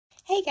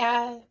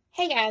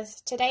Hey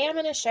guys, today I'm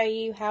going to show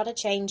you how to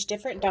change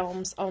different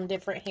domes on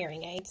different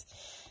hearing aids.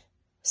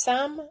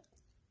 Some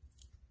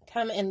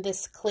come in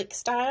this click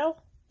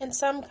style and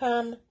some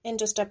come in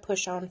just a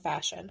push-on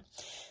fashion.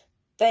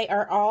 They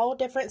are all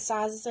different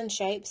sizes and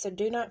shapes, so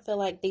do not feel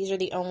like these are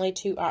the only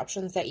two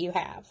options that you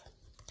have.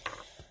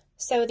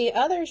 So the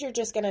others you're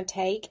just going to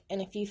take,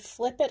 and if you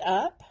flip it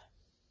up,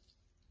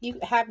 you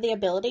have the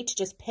ability to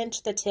just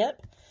pinch the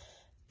tip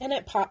and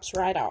it pops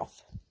right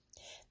off.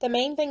 The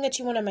main thing that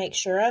you want to make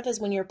sure of is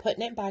when you're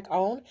putting it back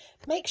on,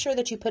 make sure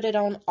that you put it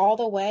on all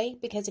the way,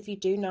 because if you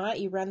do not,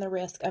 you run the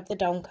risk of the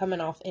dome coming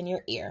off in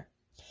your ear.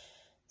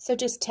 So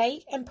just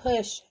take and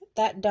push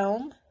that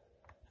dome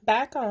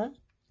back on.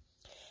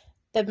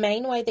 The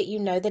main way that you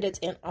know that it's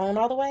on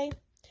all the way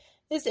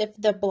is if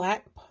the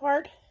black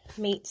part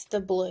meets the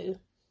blue.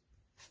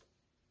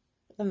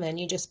 And then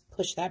you just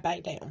push that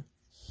back down.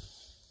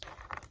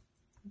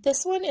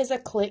 This one is a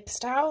click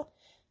style,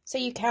 so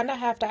you kind of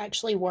have to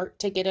actually work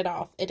to get it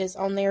off. It is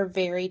on there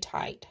very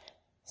tight.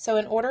 So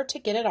in order to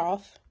get it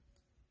off,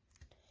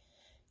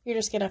 you're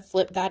just going to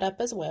flip that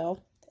up as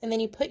well. And then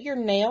you put your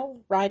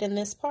nail right in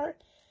this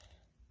part.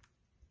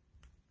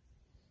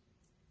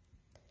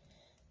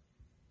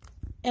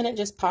 And it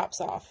just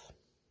pops off.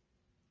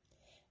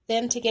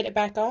 Then to get it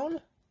back on,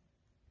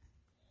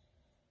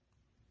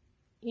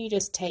 you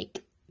just take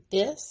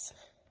this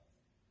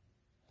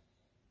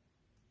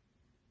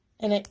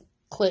and it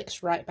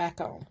clicks right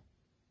back on.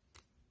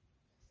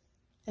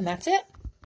 And that's it.